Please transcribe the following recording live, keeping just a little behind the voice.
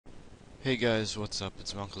Hey guys, what's up?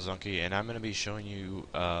 It's munclesonkey, and I'm going to be showing you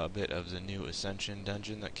a bit of the new Ascension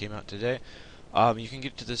dungeon that came out today. You can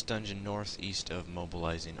get to this dungeon northeast of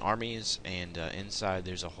mobilizing armies, and inside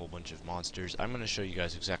there's a whole bunch of monsters. I'm going to show you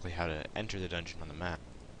guys exactly how to enter the dungeon on the map.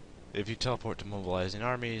 If you teleport to mobilizing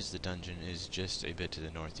armies, the dungeon is just a bit to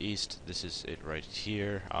the northeast. This is it right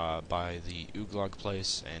here, by the Uglog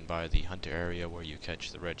place and by the hunter area where you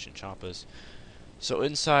catch the red chinchompas. So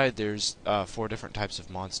inside there's four different types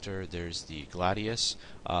of monster. There's the Gladius.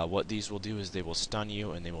 What these will do is they will stun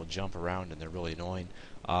you and they will jump around and they're really annoying.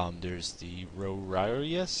 There's the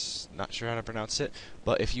Rorius, not sure how to pronounce it,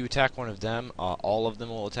 but if you attack one of them, all of them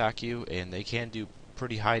will attack you, and they can do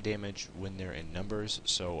pretty high damage when they're in numbers.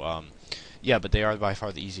 So yeah, but they are by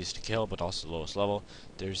far the easiest to kill, but also the lowest level.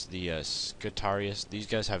 There's the Scutarius. These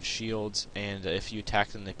guys have shields, and if you attack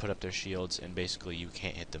them, they put up their shields, and basically you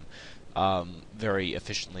can't hit them very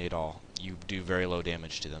efficiently at all. You do very low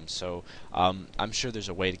damage to them. So I'm sure there's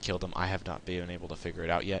a way to kill them. I have not been able to figure it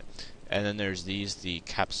out yet. And then there's these, the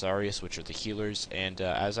Capsarius, which are the healers, and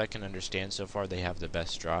as I can understand so far, they have the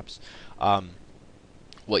best drops.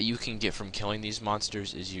 What you can get from killing these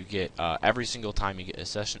monsters is you get, every single time you get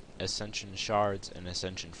Ascension shards and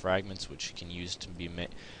Ascension fragments, which you can use to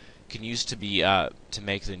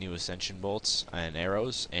make the new Ascension bolts and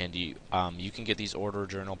arrows, and you can get these order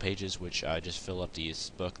journal pages, which just fill up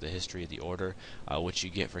this book, the history of the order, which you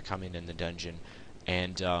get for coming in the dungeon.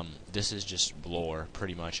 And this is just lore,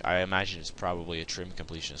 pretty much. I imagine it's probably a trim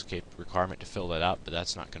completionist requirement to fill that up, but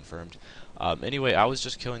that's not confirmed. Anyway, I was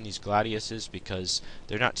just killing these Gladiuses because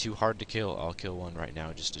they're not too hard to kill. I'll kill one right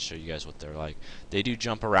now just to show you guys what they're like. They do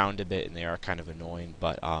jump around a bit, and they are kind of annoying,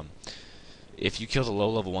 but if you kill the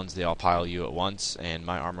low-level ones, they all pile you at once, and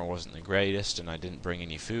my armor wasn't the greatest, and I didn't bring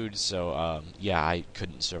any food, so yeah, I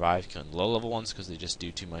couldn't survive killing the low-level ones because they just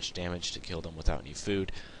do too much damage to kill them without any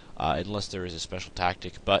food, unless there is a special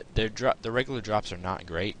tactic. But the regular drops are not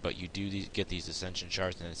great, but you do get these Ascension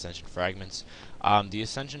shards and Ascension fragments. The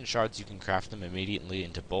Ascension shards, you can craft them immediately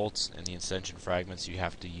into bolts, and the Ascension fragments, you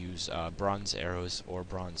have to use bronze arrows or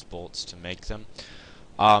bronze bolts to make them.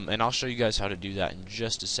 And I'll show you guys how to do that in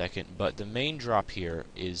just a second, but the main drop here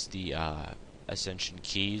is the Ascension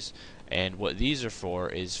keys, and what these are for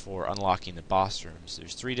is for unlocking the boss rooms.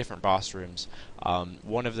 There's 3 different boss rooms.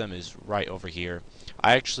 One of them is right over here.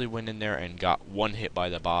 I actually went in there and got one hit by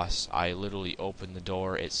the boss. I literally opened the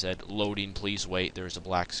door, it said loading, please wait, there's a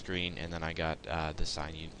black screen, and then I got the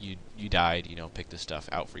sign, you died, you know, pick the stuff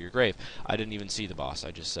out for your grave. I didn't even see the boss,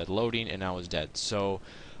 I just said loading and I was dead. So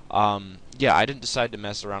yeah, I didn't decide to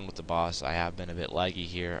mess around with the boss. I have been a bit laggy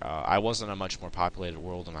here. I was in a much more populated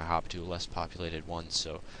world, and I hopped to a less populated one.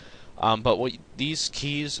 So, but these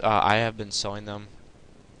keys, I have been selling them.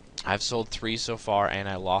 I've sold 3 so far, and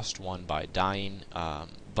I lost 1 by dying.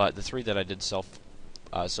 But the 3 that I did sell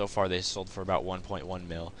so far, they sold for about 1.1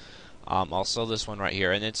 mil. I'll sell this one right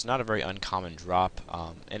here, and it's not a very uncommon drop.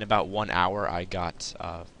 In about 1 hour, I got,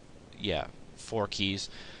 yeah, 4 keys.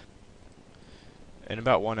 In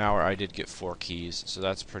about 1 hour I did get 4 keys, so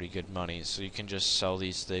that's pretty good money. So you can just sell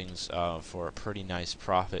these things for a pretty nice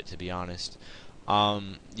profit, to be honest.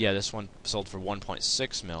 Yeah, this one sold for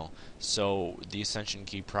 1.6 mil, so the Ascension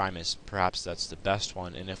Key Primus, perhaps that's the best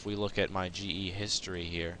one. And if we look at my GE history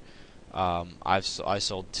here, I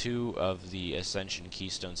sold 2 of the Ascension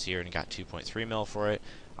Keystones here and got 2.3 mil for it.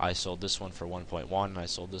 I sold this one for 1.1, and I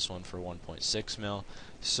sold this one for 1.6 mil.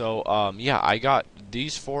 So yeah, I got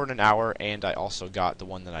these 4 in an hour, and I also got the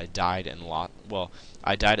one that I died and lost. Well,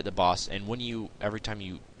 I died at the boss, and every time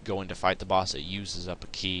you go in to fight the boss, it uses up a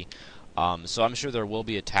key. So I'm sure there will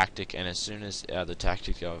be a tactic, and as soon as the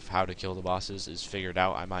tactic of how to kill the bosses is figured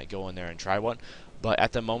out, I might go in there and try one. But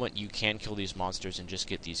at the moment, you can kill these monsters and just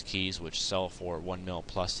get these keys, which sell for 1 mil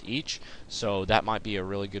plus each. So that might be a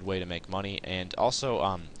really good way to make money. And also,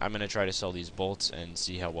 I'm going to try to sell these bolts and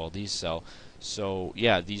see how well these sell. So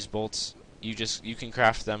yeah, these bolts, you can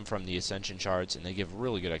craft them from the Ascension shards, and they give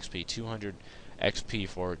really good XP, 200 XP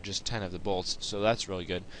for just 10 of the bolts, so that's really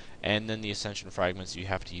good. And then the Ascension fragments, you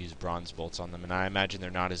have to use bronze bolts on them, and I imagine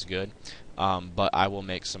they're not as good, but I will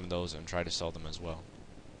make some of those and try to sell them as well.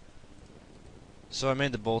 So I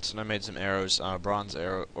made the bolts and I made some arrows.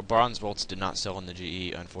 Bronze bolts did not sell in the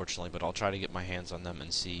GE, unfortunately, but I'll try to get my hands on them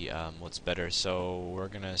and see what's better. So we're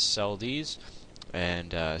gonna sell these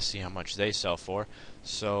and see how much they sell for.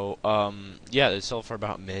 So yeah, they sell for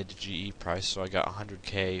about mid GE price. So I got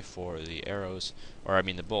 100k for the arrows, or I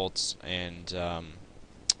mean the bolts, and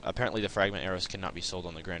apparently the fragment arrows cannot be sold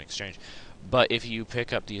on the Grand Exchange. But if you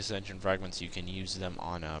pick up the Ascension fragments, you can use them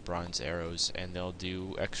on bronze arrows, and they'll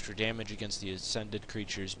do extra damage against the ascended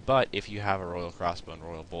creatures. But if you have a royal crossbow and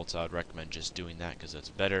royal bolts, I would recommend just doing that because that's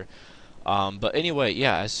better. But anyway,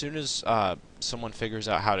 yeah, as soon as someone figures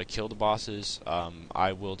out how to kill the bosses,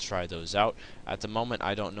 I will try those out. At the moment,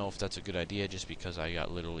 I don't know if that's a good idea just because I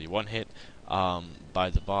got literally one hit by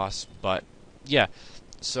the boss. But yeah,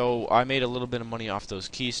 so I made a little bit of money off those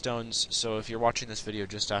keystones. So if you're watching this video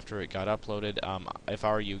just after it got uploaded, if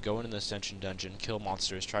I were you, go into the Ascension dungeon, kill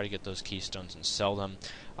monsters, try to get those keystones and sell them.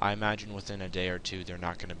 I imagine within a day or two they're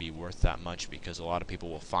not going to be worth that much because a lot of people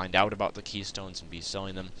will find out about the keystones and be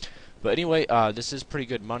selling them. But anyway, this is pretty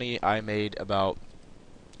good money. I made about,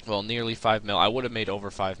 well, nearly 5 mil. I would have made over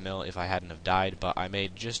 5 mil if I hadn't have died, but I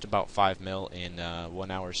made just about 5 mil in 1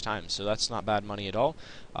 hour's time. So that's not bad money at all.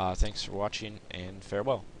 Thanks for watching, and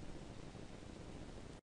farewell.